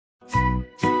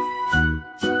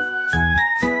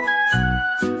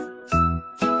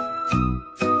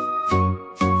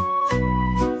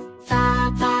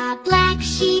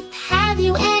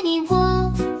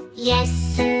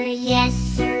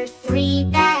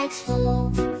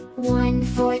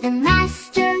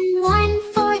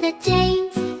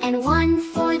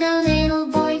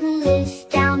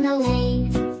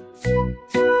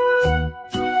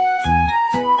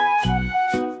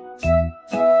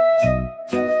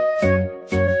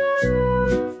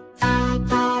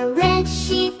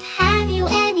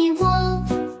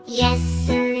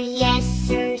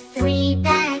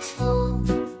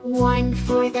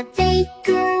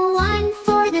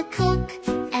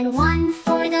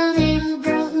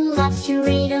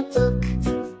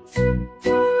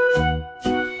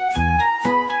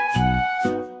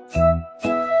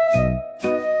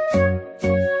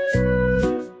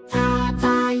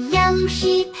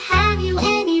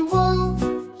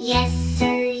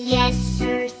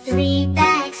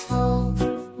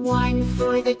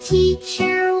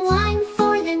teacher, one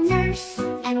for the nurse,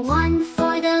 and one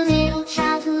for the little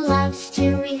child who loves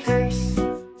to rehearse.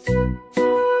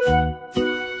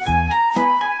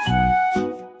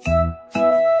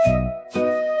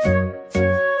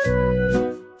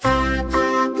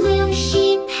 Blue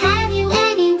sheep, have you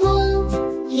any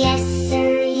wool? Yes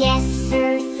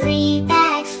sir, 3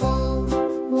 bags full.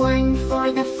 One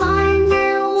for the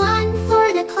farmer, one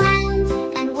for the clown,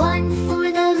 and one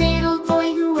for the little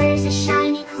boy who wears a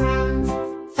shiny crown.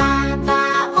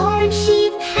 Orange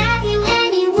sheep, have you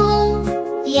any wool?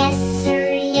 Yes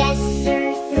sir,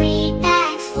 3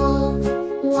 bags full.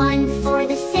 One for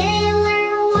the sailor,